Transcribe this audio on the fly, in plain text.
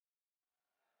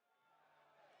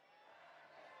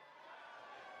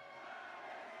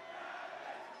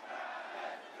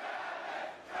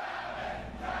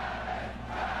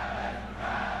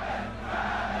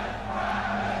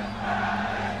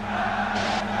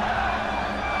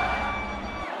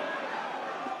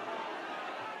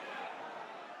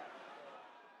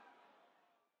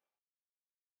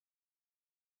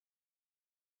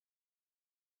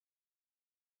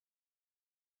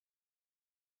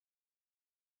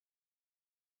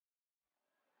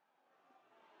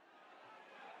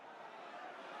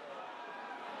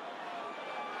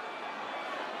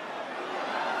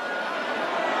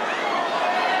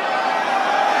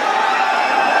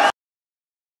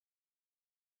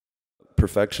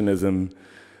perfectionism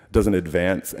doesn't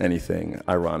advance anything,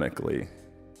 ironically.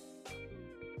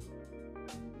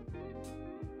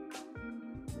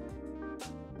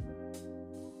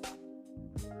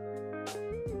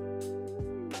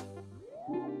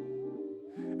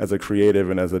 As a creative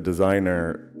and as a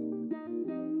designer,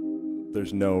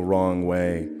 there's no wrong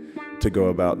way to go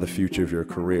about the future of your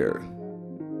career.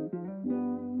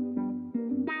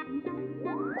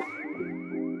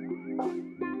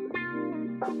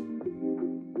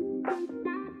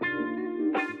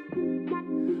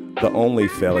 The only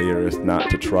failure is not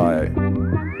to try.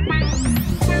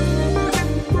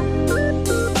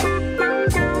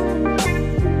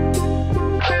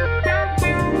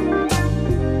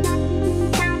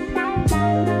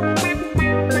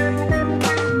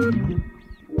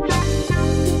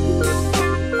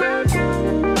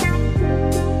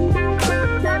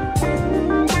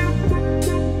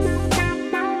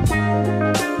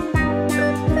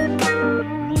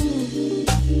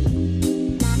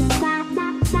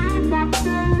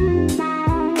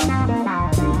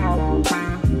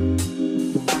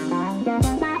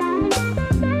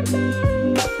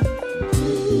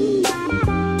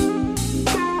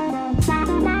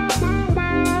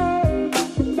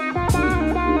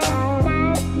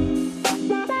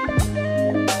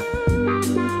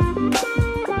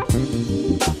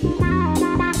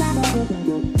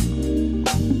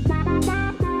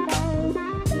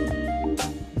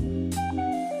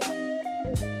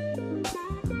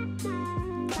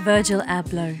 Virgil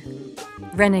Abloh,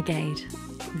 renegade,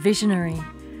 visionary,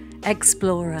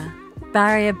 explorer,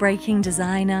 barrier-breaking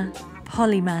designer,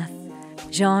 polymath,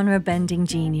 genre-bending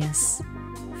genius.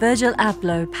 Virgil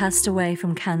Abloh passed away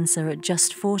from cancer at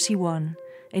just 41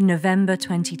 in November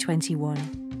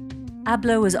 2021.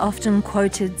 Abloh was often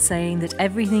quoted saying that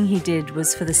everything he did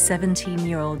was for the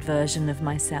 17-year-old version of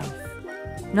myself.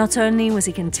 Not only was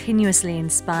he continuously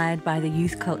inspired by the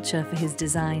youth culture for his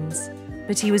designs,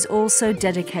 but he was also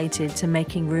dedicated to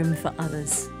making room for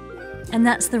others. And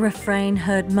that's the refrain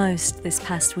heard most this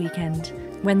past weekend,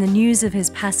 when the news of his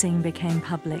passing became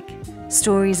public.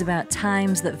 Stories about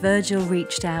times that Virgil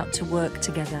reached out to work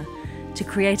together, to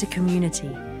create a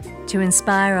community, to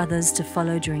inspire others to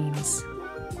follow dreams.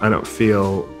 I don't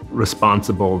feel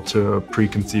responsible to a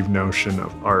preconceived notion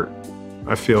of art.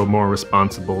 I feel more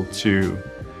responsible to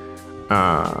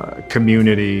a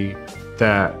community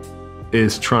that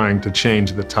is trying to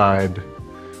change the tide,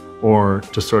 or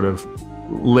to sort of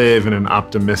live in an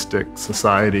optimistic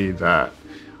society that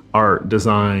art,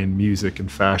 design, music,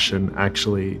 and fashion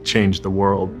actually change the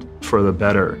world for the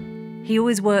better. He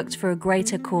always worked for a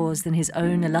greater cause than his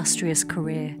own illustrious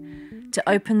career, to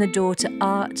open the door to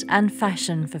art and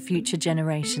fashion for future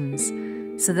generations,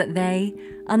 so that they,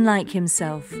 unlike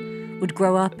himself, would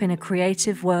grow up in a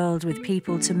creative world with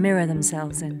people to mirror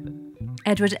themselves in.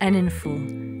 Edward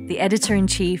Enninful, the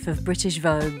editor-in-chief of British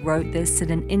Vogue, wrote this in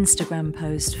an Instagram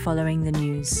post following the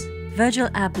news. Virgil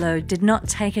Abloh did not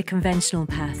take a conventional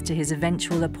path to his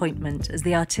eventual appointment as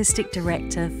the artistic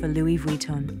director for Louis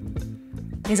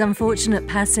Vuitton. His unfortunate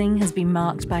passing has been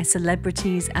marked by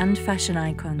celebrities and fashion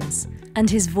icons, and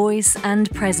his voice and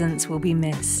presence will be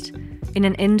missed in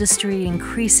an industry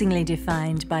increasingly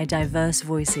defined by diverse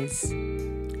voices.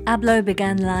 Abloh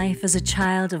began life as a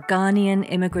child of Ghanaian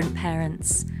immigrant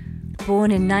parents.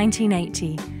 Born in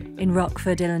 1980 in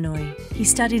Rockford, Illinois, he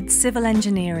studied civil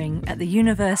engineering at the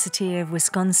University of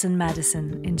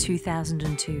Wisconsin-Madison in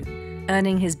 2002,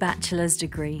 earning his bachelor's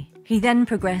degree. He then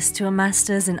progressed to a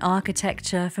master's in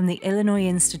architecture from the Illinois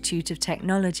Institute of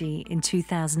Technology in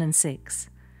 2006.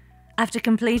 After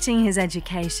completing his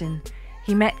education,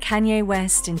 he met Kanye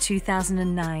West in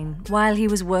 2009 while he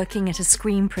was working at a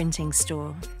screen printing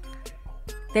store.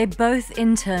 They both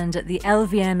interned at the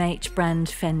LVMH brand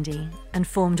Fendi and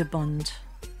formed a bond.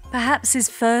 Perhaps his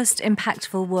first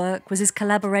impactful work was his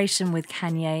collaboration with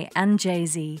Kanye and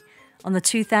Jay-Z on the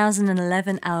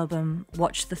 2011 album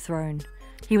Watch the Throne.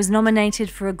 He was nominated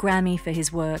for a Grammy for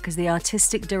his work as the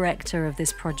artistic director of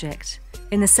this project.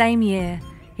 In the same year,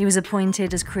 he was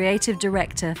appointed as creative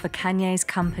director for Kanye's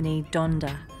company,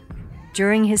 Donda.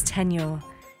 During his tenure,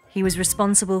 he was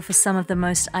responsible for some of the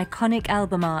most iconic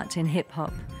album art in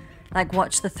hip-hop, like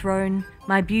Watch the Throne,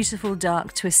 My Beautiful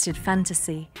Dark Twisted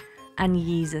Fantasy, and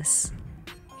Yeezus.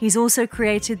 He's also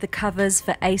created the covers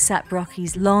for A$AP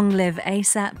Rocky's Long Live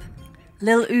A$AP,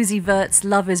 Lil Uzi Vert's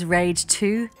Love is Rage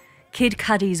 2, Kid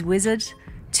Cudi's Wizard,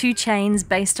 2 Chainz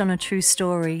based on a true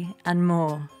story, and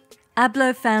more.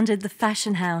 Abloh founded the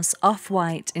fashion house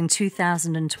Off-White in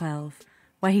 2012,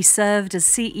 where he served as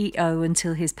CEO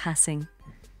until his passing.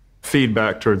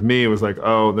 Feedback towards me was like,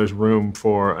 oh, there's room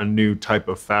for a new type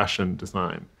of fashion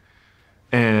design.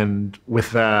 And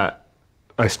with that,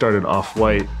 I started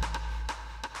Off-White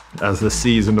as the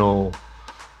seasonal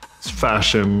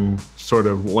fashion sort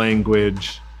of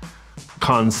language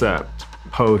concept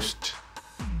post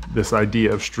this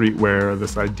idea of streetwear,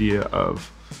 this idea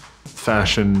of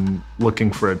fashion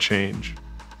looking for a change.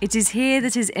 It is here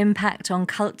that his impact on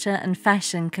culture and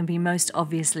fashion can be most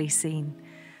obviously seen,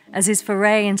 as his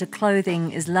foray into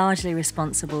clothing is largely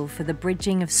responsible for the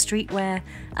bridging of streetwear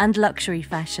and luxury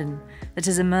fashion that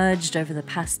has emerged over the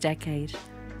past decade.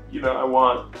 You know, I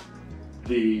want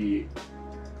the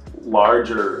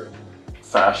larger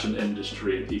fashion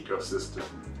industry and ecosystem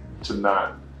to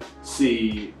not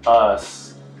see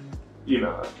us, you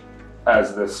know,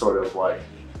 as this sort of like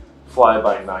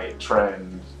fly-by-night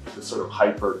trend, this sort of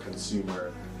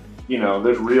hyper-consumer. You know,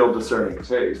 there's real discerning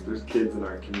taste. There's kids in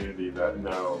our community that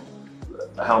know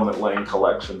Helmut Lang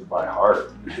collections by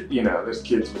heart. You know, there's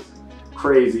kids with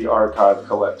crazy archive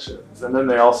collections. And then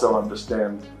they also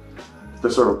understand the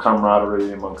sort of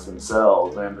camaraderie amongst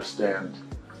themselves. They understand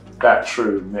that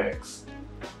true mix.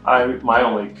 My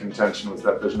only contention was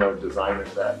that there's no designer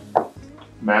that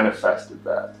manifested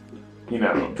that. You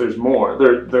know, there's more.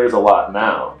 There's a lot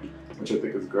now, which I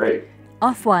think is great.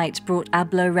 Off-White brought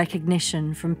Abloh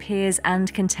recognition from peers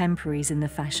and contemporaries in the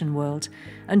fashion world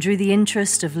and drew the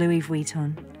interest of Louis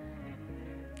Vuitton.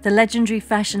 The legendary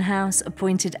fashion house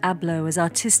appointed Abloh as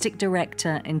artistic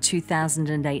director in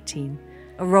 2018,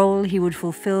 a role he would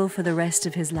fulfill for the rest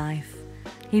of his life.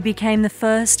 He became the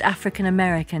first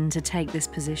African-American to take this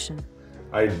position.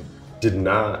 I did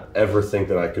not ever think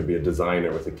that I could be a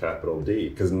designer with a capital D,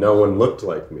 because no one looked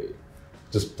like me.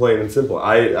 Just plain and simple.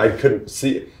 I couldn't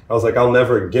see, I was like, I'll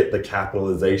never get the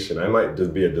capitalization. I might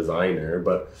just be a designer,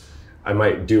 but I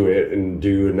might do it and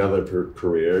do another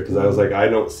career, because I was like, I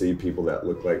don't see people that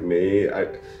look like me. I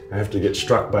have to get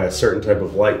struck by a certain type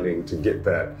of lightning to get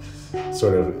that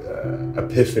sort of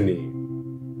epiphany.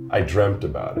 I dreamt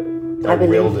about it. I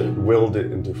willed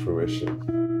it into fruition.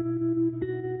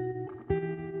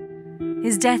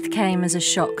 His death came as a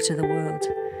shock to the world.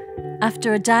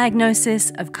 After a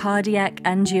diagnosis of cardiac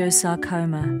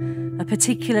angiosarcoma, a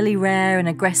particularly rare and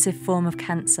aggressive form of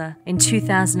cancer, in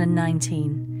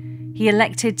 2019, he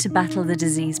elected to battle the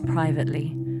disease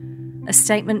privately. A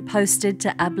statement posted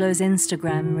to Abloh's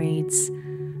Instagram reads,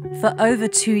 "For over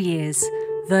 2 years,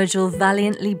 Virgil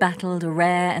valiantly battled a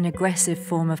rare and aggressive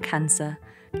form of cancer,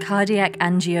 cardiac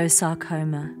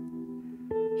angiosarcoma.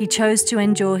 He chose to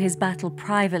endure his battle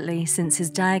privately since his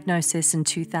diagnosis in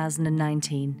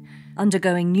 2019,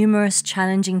 undergoing numerous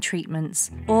challenging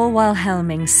treatments, all while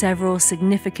helming several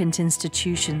significant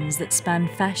institutions that span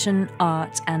fashion,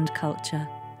 art, and culture.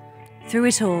 Through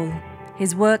it all,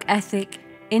 his work ethic,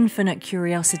 infinite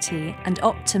curiosity, and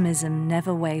optimism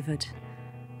never wavered.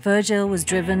 Virgil was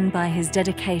driven by his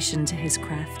dedication to his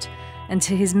craft and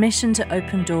to his mission to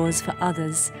open doors for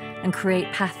others and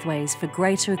create pathways for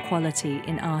greater equality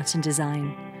in art and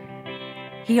design.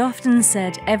 He often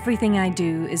said, "Everything I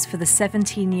do is for the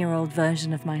 17-year-old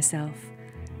version of myself,"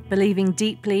 believing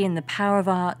deeply in the power of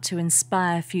art to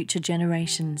inspire future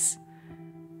generations.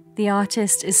 The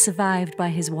artist is survived by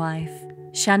his wife,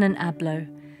 Shannon Abloh,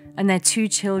 and their 2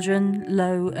 children,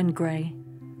 Lo and Gray,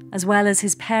 as well as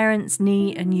his parents,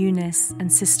 Nee and Eunice,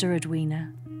 and sister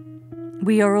Edwina.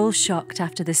 We are all shocked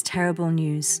after this terrible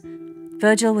news.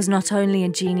 Virgil was not only a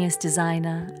genius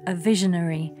designer, a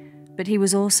visionary, but he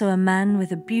was also a man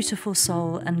with a beautiful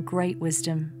soul and great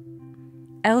wisdom.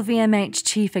 LVMH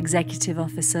Chief Executive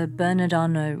Officer Bernard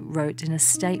Arnault wrote in a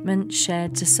statement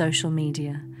shared to social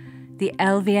media, "The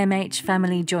LVMH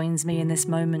family joins me in this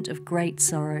moment of great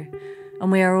sorrow,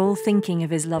 and we are all thinking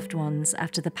of his loved ones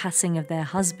after the passing of their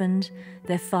husband,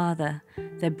 their father,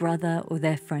 their brother, or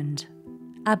their friend."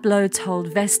 Abloh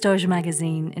told Vestige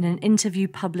magazine in an interview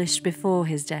published before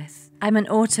his death, "I'm an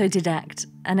autodidact,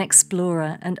 an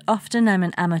explorer, and often I'm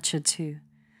an amateur too.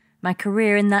 My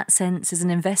career in that sense is an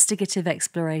investigative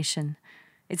exploration.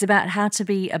 It's about how to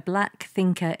be a black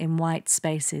thinker in white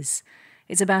spaces.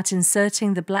 It's about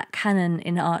inserting the black canon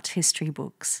in art history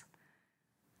books."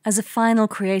 As a final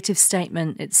creative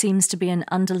statement, it seems to be an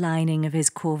underlining of his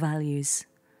core values.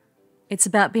 It's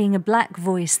about being a black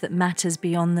voice that matters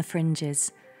beyond the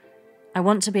fringes. I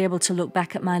want to be able to look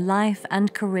back at my life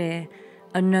and career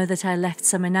and know that I left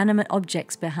some inanimate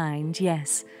objects behind,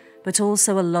 yes, but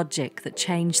also a logic that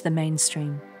changed the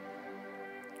mainstream.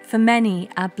 For many,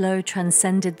 Abloh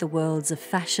transcended the worlds of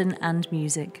fashion and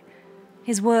music,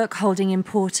 his work holding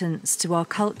importance to our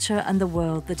culture and the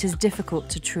world that is difficult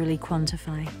to truly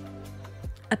quantify.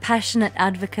 A passionate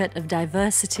advocate of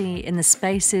diversity in the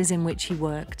spaces in which he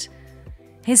worked,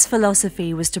 His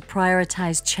philosophy was to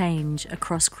prioritize change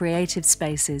across creative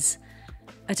spaces,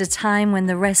 at a time when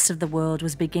the rest of the world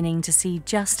was beginning to see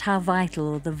just how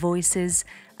vital the voices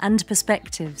and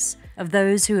perspectives of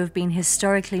those who have been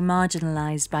historically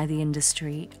marginalized by the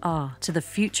industry are to the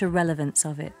future relevance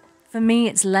of it. For me,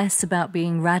 it's less about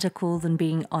being radical than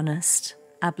being honest,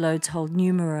 Abloh told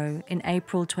Numero in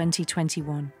April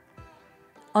 2021.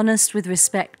 Honest with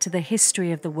respect to the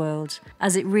history of the world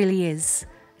as it really is,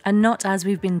 and not as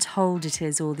we've been told it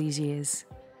is all these years.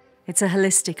 It's a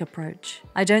holistic approach.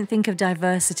 I don't think of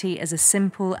diversity as a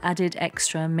simple added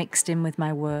extra mixed in with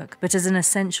my work, but as an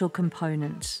essential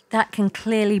component. That can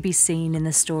clearly be seen in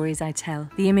the stories I tell,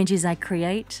 the images I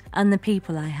create, and the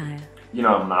people I hire. You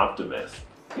know, I'm an optimist.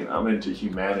 You know, I'm into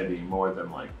humanity more than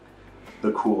like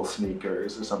the cool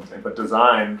sneakers or something. But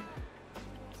design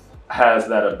has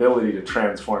that ability to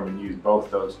transform and use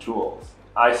both those tools.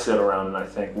 I sit around and I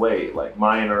think, wait, like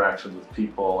my interactions with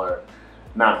people are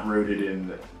not rooted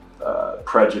in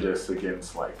prejudice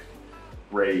against like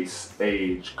race,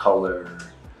 age, color,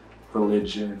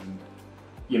 religion,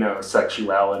 you know,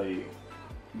 sexuality,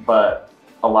 but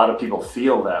a lot of people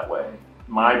feel that way.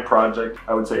 My project,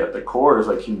 I would say at the core, is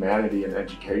like humanity and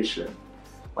education.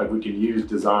 Like we can use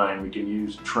design, we can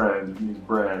use trends, we can use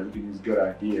brands, we can use good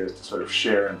ideas to sort of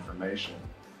share information.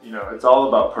 You know, it's all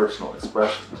about personal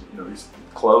expression. You know, these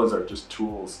clothes are just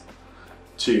tools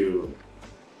to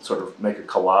sort of make a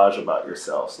collage about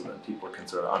yourself so that people can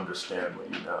sort of understand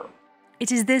what you know.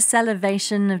 It is this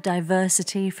elevation of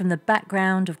diversity from the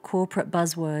background of corporate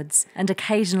buzzwords and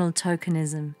occasional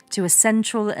tokenism to a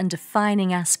central and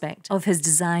defining aspect of his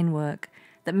design work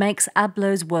that makes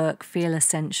Abloh's work feel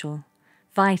essential,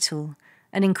 vital,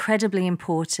 and incredibly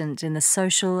important in the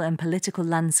social and political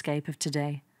landscape of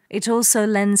today. It also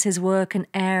lends his work an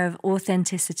air of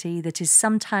authenticity that is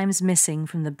sometimes missing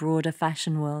from the broader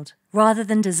fashion world. Rather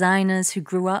than designers who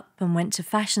grew up and went to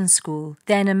fashion school,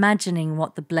 then imagining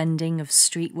what the blending of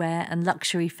streetwear and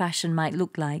luxury fashion might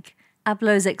look like,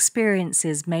 Abloh's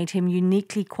experiences made him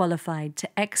uniquely qualified to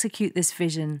execute this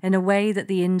vision in a way that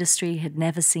the industry had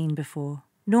never seen before.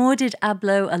 Nor did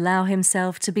Abloh allow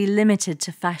himself to be limited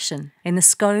to fashion in the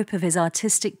scope of his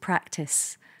artistic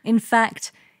practice. In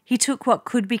fact, he took what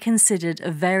could be considered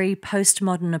a very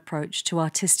postmodern approach to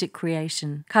artistic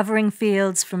creation, covering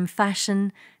fields from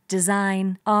fashion,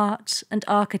 design, art and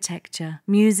architecture,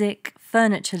 music,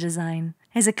 furniture design.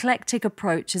 His eclectic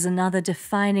approach is another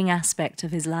defining aspect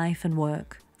of his life and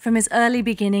work. From his early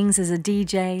beginnings as a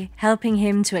DJ, helping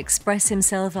him to express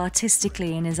himself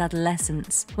artistically in his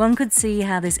adolescence, one could see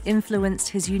how this influenced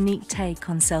his unique take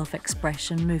on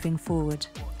self-expression moving forward,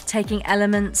 taking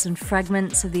elements and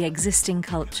fragments of the existing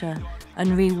culture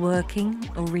and reworking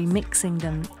or remixing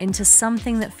them into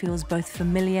something that feels both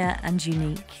familiar and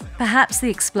unique. Perhaps the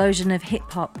explosion of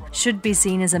hip-hop should be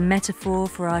seen as a metaphor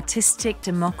for artistic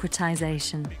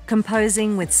democratization.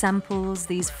 Composing with samples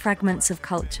these fragments of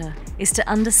culture is to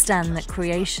understand that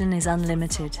creation is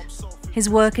unlimited. His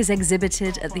work is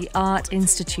exhibited at the Art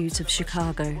Institute of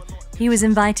Chicago. He was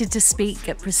invited to speak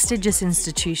at prestigious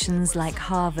institutions like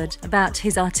Harvard about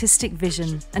his artistic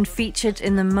vision and featured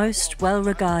in the most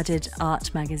well-regarded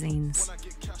art magazines.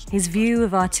 His view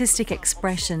of artistic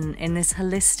expression in this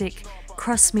holistic,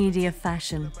 cross-media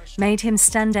fashion made him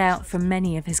stand out from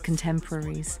many of his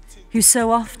contemporaries, who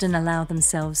so often allow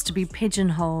themselves to be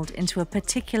pigeonholed into a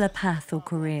particular path or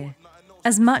career.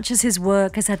 As much as his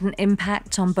work has had an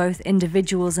impact on both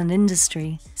individuals and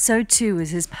industry, so too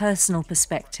is his personal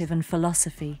perspective and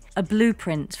philosophy, a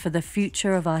blueprint for the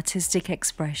future of artistic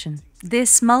expression.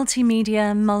 This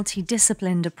multimedia,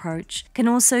 multidisciplined approach can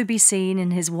also be seen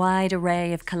in his wide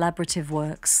array of collaborative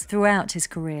works throughout his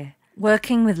career.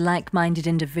 Working with like-minded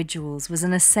individuals was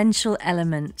an essential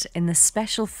element in the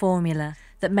special formula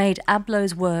that made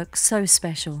Abloh's work so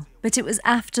special. But it was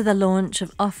after the launch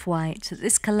of Off-White that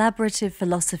this collaborative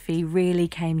philosophy really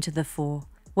came to the fore.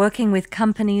 Working with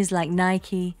companies like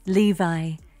Nike,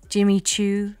 Levi, Jimmy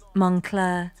Choo,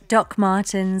 Moncler, Doc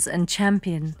Martens and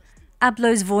Champion,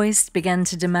 Abloh's voice began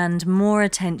to demand more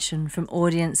attention from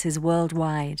audiences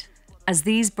worldwide, as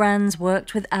these brands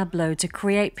worked with Abloh to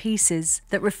create pieces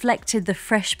that reflected the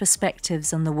fresh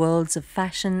perspectives on the worlds of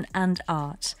fashion and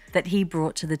art that he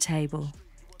brought to the table.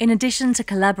 In addition to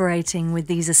collaborating with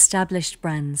these established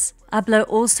brands, Abloh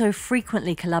also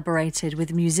frequently collaborated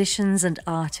with musicians and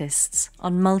artists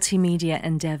on multimedia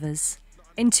endeavors.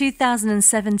 In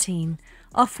 2017,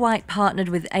 Off-White partnered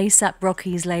with A$AP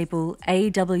Rocky's label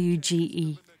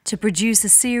AWGE to produce a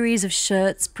series of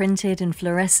shirts printed in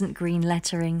fluorescent green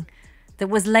lettering that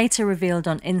was later revealed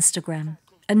on Instagram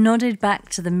and nodded back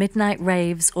to the midnight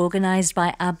raves organized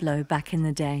by Abloh back in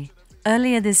the day.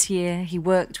 Earlier this year, he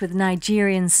worked with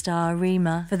Nigerian star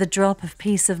ROMA for The Drop of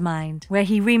Peace of Mind, where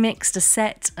he remixed a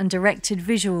set and directed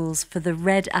visuals for the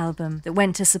Red album that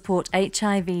went to support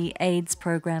HIV/AIDS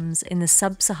programs in the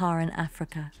sub-Saharan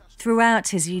Africa. Throughout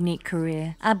his unique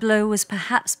career, Abloh was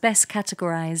perhaps best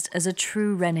categorized as a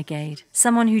true renegade,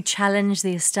 someone who challenged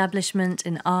the establishment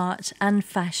in art and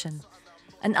fashion,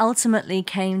 and ultimately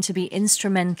came to be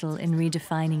instrumental in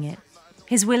redefining it.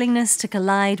 His willingness to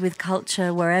collide with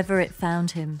culture wherever it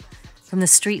found him, from the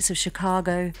streets of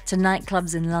Chicago to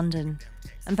nightclubs in London,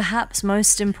 and perhaps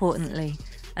most importantly,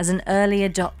 as an early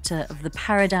adopter of the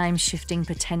paradigm-shifting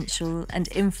potential and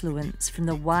influence from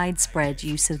the widespread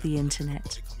use of the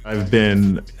internet. I've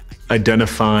been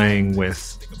identifying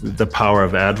with the power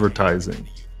of advertising,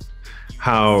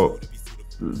 how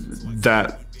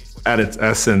that at its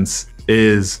essence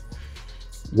is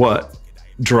what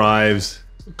drives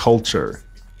culture.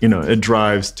 You know, it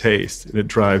drives taste, it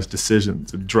drives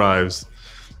decisions, it drives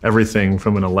everything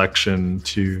from an election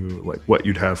to like what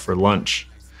you'd have for lunch.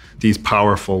 These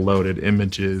powerful loaded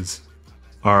images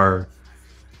are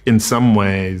in some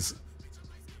ways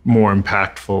more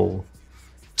impactful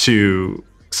to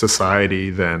society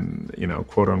than, you know,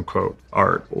 quote unquote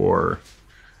art or,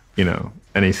 you know,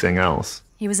 anything else.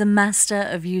 He was a master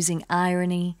of using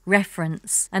irony,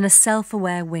 reference, and a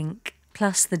self-aware wink,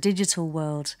 plus the digital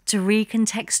world, to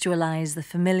recontextualize the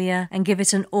familiar and give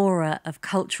it an aura of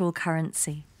cultural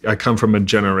currency. I come from a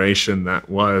generation that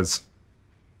was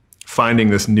finding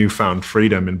this newfound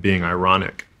freedom in being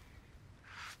ironic.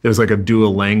 There's like a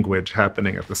dual language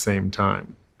happening at the same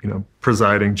time, you know,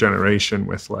 presiding generation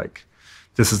with like,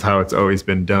 this is how it's always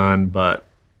been done, but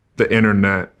the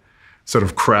internet sort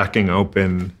of cracking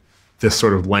open this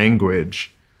sort of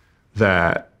language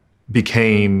that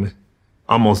became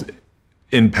almost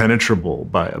impenetrable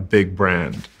by a big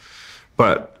brand.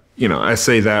 But, you know, I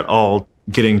say that all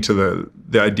getting to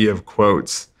the idea of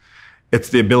quotes. It's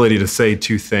the ability to say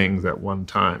two things at one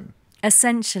time.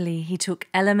 Essentially, he took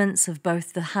elements of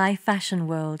both the high fashion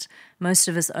world most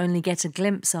of us only get a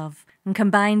glimpse of, and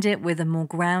combined it with a more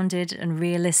grounded and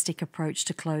realistic approach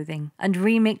to clothing, and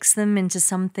remixed them into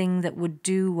something that would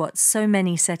do what so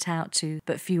many set out to,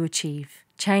 but few achieve: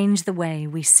 change the way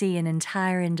we see an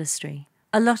entire industry.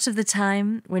 A lot of the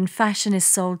time, when fashion is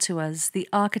sold to us, the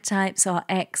archetypes are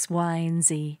X, Y, and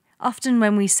Z. Often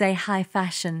when we say high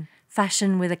fashion,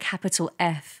 fashion with a capital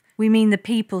F, we mean the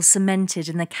people cemented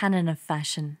in the canon of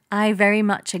fashion. I very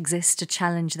much exist to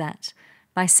challenge that,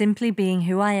 by simply being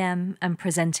who I am and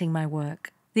presenting my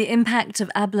work. The impact of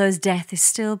Abloh's death is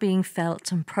still being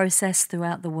felt and processed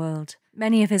throughout the world.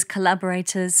 Many of his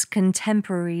collaborators,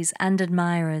 contemporaries, and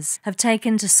admirers have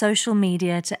taken to social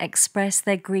media to express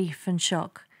their grief and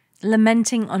shock,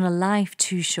 lamenting on a life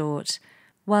too short,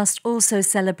 whilst also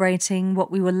celebrating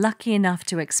what we were lucky enough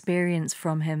to experience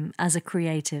from him as a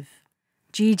creative.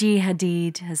 Gigi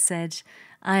Hadid has said,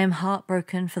 "I am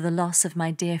heartbroken for the loss of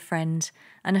my dear friend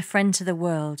and a friend to the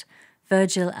world,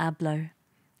 Virgil Abloh.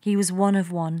 He was one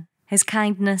of one. His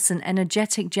kindness and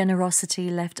energetic generosity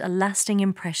left a lasting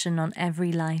impression on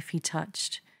every life he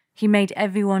touched. He made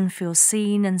everyone feel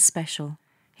seen and special.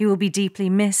 He will be deeply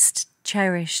missed,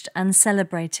 cherished, and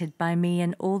celebrated by me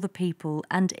and all the people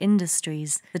and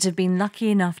industries that have been lucky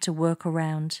enough to work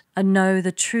around and know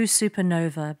the true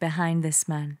supernova behind this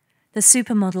man." The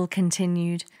supermodel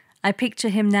continued, "I picture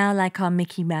him now like our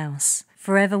Mickey Mouse,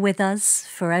 forever with us,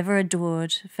 forever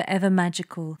adored, forever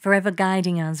magical, forever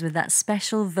guiding us with that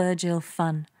special Virgil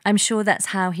fun. I'm sure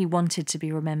that's how he wanted to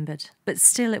be remembered, but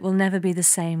still it will never be the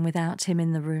same without him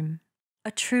in the room. A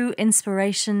true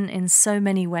inspiration in so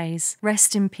many ways.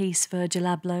 Rest in peace, Virgil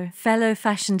Abloh." Fellow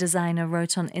fashion designer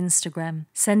wrote on Instagram,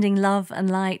 "Sending love and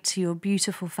light to your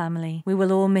beautiful family. We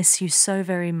will all miss you so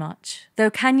very much." Though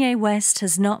Kanye West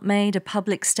has not made a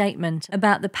public statement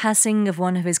about the passing of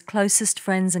one of his closest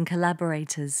friends and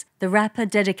collaborators, the rapper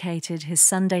dedicated his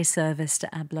Sunday service to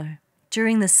Abloh.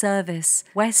 During the service,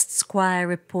 West's choir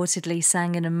reportedly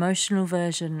sang an emotional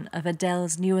version of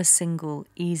Adele's newest single,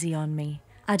 "Easy on Me,"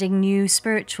 adding new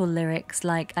spiritual lyrics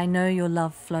like "I know your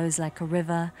love flows like a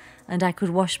river, and I could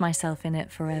wash myself in it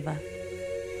forever."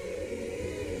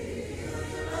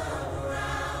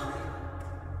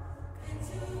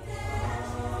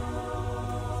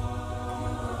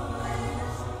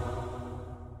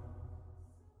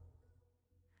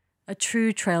 A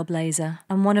true trailblazer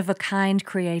and one-of-a-kind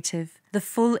creative, the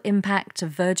full impact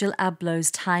of Virgil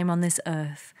Abloh's time on this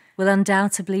earth will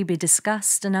undoubtedly be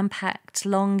discussed and unpacked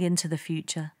long into the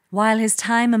future. While his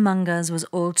time among us was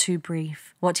all too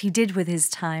brief, what he did with his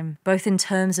time, both in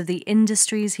terms of the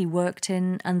industries he worked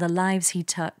in and the lives he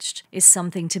touched, is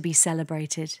something to be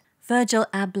celebrated. Virgil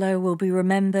Abloh will be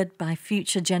remembered by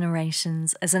future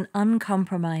generations as an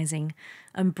uncompromising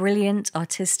and brilliant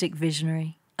artistic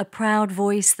visionary, a proud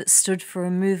voice that stood for a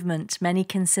movement many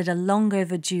consider long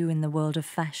overdue in the world of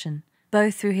fashion.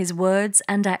 Both through his words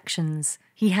and actions,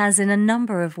 he has in a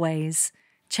number of ways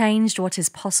changed what is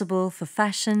possible for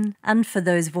fashion and for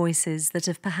those voices that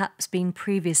have perhaps been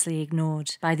previously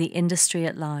ignored by the industry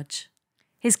at large.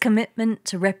 His commitment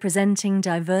to representing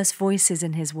diverse voices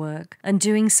in his work, and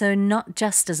doing so not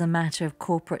just as a matter of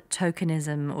corporate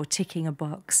tokenism or ticking a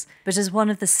box, but as one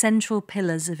of the central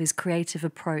pillars of his creative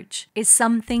approach, is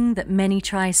something that many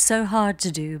try so hard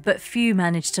to do, but few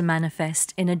manage to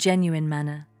manifest in a genuine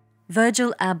manner.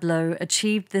 Virgil Abloh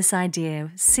achieved this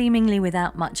idea seemingly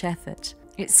without much effort.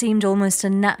 It seemed almost a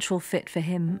natural fit for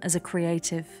him as a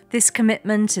creative. This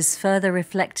commitment is further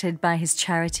reflected by his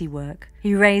charity work.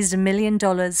 He raised $1 million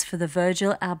for the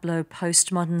Virgil Abloh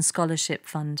Postmodern Scholarship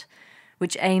Fund,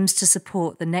 which aims to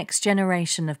support the next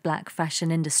generation of black fashion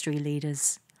industry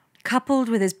leaders. Coupled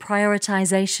with his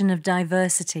prioritization of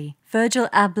diversity, Virgil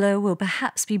Abloh will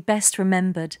perhaps be best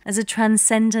remembered as a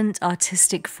transcendent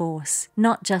artistic force,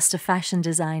 not just a fashion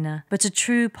designer, but a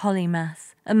true polymath,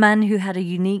 a man who had a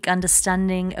unique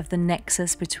understanding of the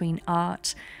nexus between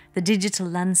art, the digital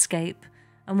landscape,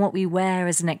 and what we wear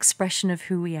as an expression of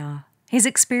who we are. His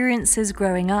experiences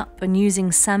growing up and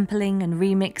using sampling and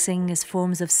remixing as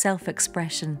forms of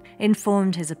self-expression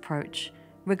informed his approach,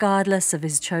 regardless of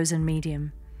his chosen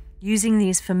medium. Using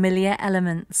these familiar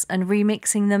elements and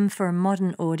remixing them for a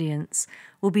modern audience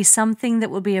will be something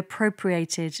that will be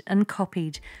appropriated and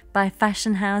copied by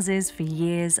fashion houses for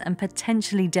years and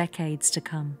potentially decades to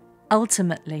come.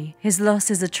 Ultimately, his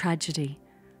loss is a tragedy,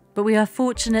 but we are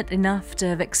fortunate enough to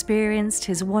have experienced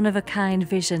his one-of-a-kind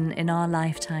vision in our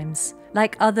lifetimes.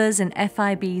 Like others in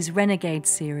FIB's Renegade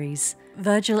series,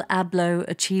 Virgil Abloh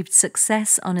achieved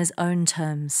success on his own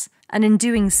terms, and in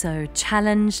doing so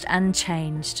challenged and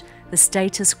changed the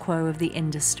status quo of the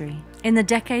industry. In the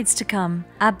decades to come,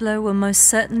 Abloh will most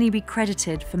certainly be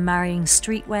credited for marrying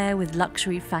streetwear with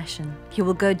luxury fashion. He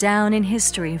will go down in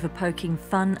history for poking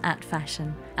fun at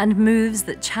fashion, and moves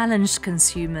that challenged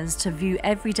consumers to view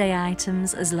everyday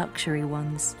items as luxury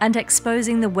ones, and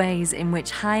exposing the ways in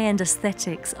which high-end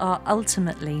aesthetics are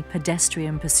ultimately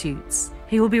pedestrian pursuits.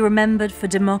 He will be remembered for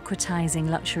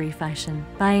democratizing luxury fashion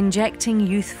by injecting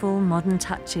youthful, modern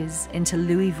touches into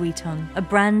Louis Vuitton, a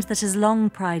brand that has long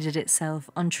prided itself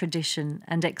on tradition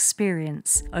and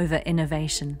experience over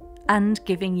innovation, and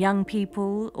giving young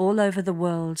people all over the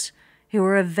world who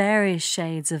are of various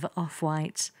shades of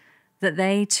off-white that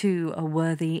they too are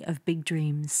worthy of big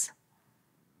dreams.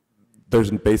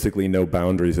 There's basically no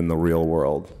boundaries in the real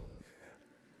world.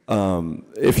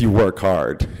 If you work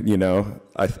hard, you know,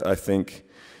 I think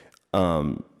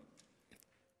the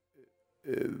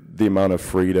amount of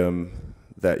freedom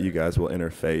that you guys will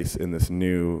interface in this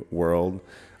new world,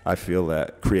 I feel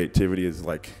that creativity is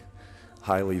like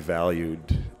highly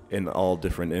valued in all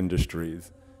different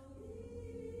industries.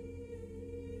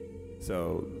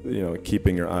 So, you know,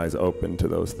 keeping your eyes open to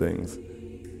those things.